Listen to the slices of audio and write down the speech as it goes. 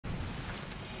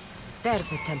There's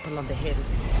the temple on the hill.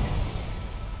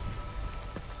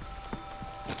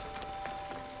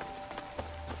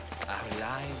 Our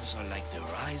lives are like the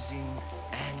rising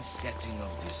and setting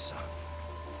of the sun.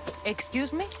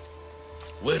 Excuse me?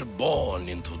 We're born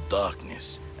into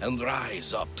darkness and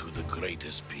rise up to the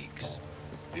greatest peaks,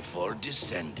 before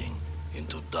descending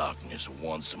into darkness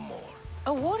once more.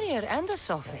 A warrior and a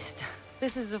sophist.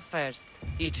 This is a first.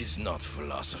 It is not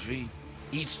philosophy,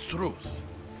 it's truth.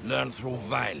 Learned through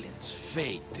violence,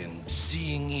 fate, and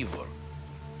seeing evil.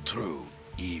 True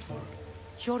evil.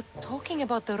 You're talking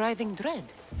about the writhing dread?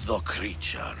 The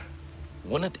creature.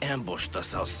 When it ambushed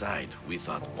us outside, we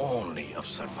thought only of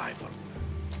survival.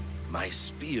 My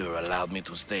spear allowed me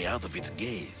to stay out of its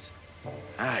gaze.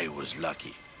 I was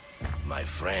lucky. My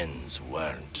friends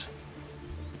weren't.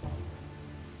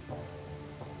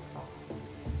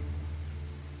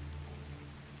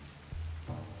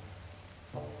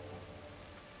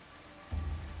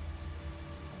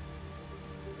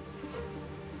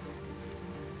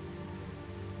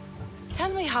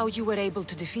 Tell me how you were able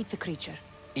to defeat the creature.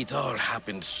 It all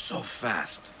happened so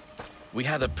fast. We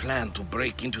had a plan to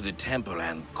break into the temple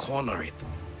and corner it,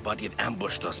 but it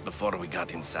ambushed us before we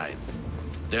got inside.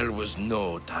 There was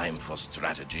no time for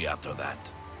strategy after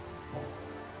that.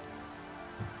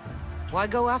 Why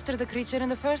go after the creature in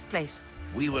the first place?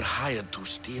 We were hired to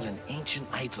steal an ancient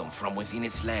item from within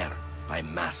its lair by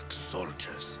masked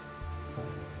soldiers.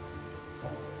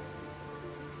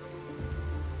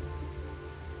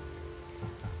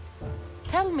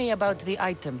 Tell me about the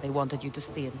item they wanted you to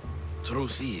steal.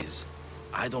 Truth is,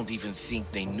 I don't even think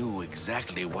they knew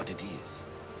exactly what it is.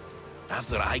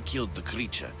 After I killed the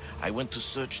creature, I went to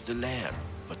search the lair,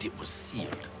 but it was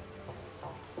sealed.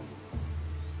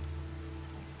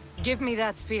 Give me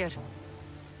that spear.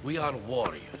 We are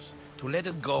warriors. To let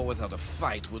it go without a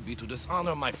fight would be to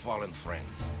dishonor my fallen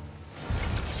friends.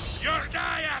 Your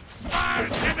diet,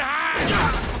 Spartan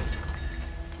hand!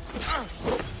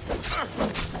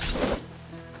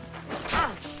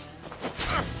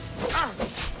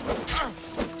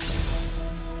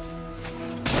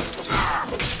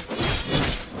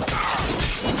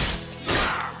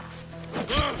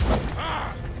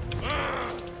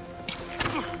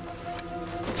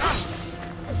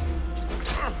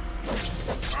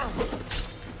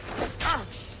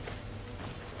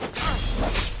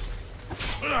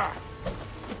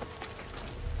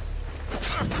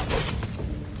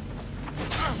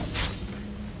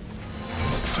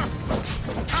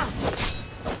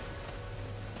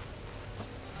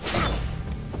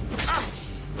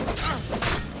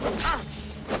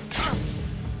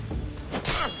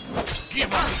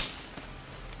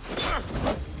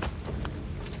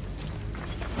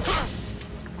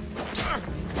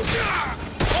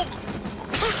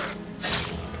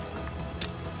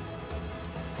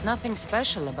 Nothing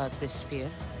special about this spear.